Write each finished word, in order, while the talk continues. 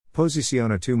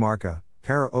Posiciona tu marca,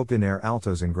 para obtener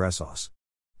altos ingresos.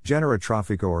 Genera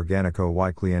tráfico orgánico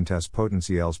y clientes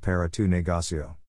potenciales para tu negocio.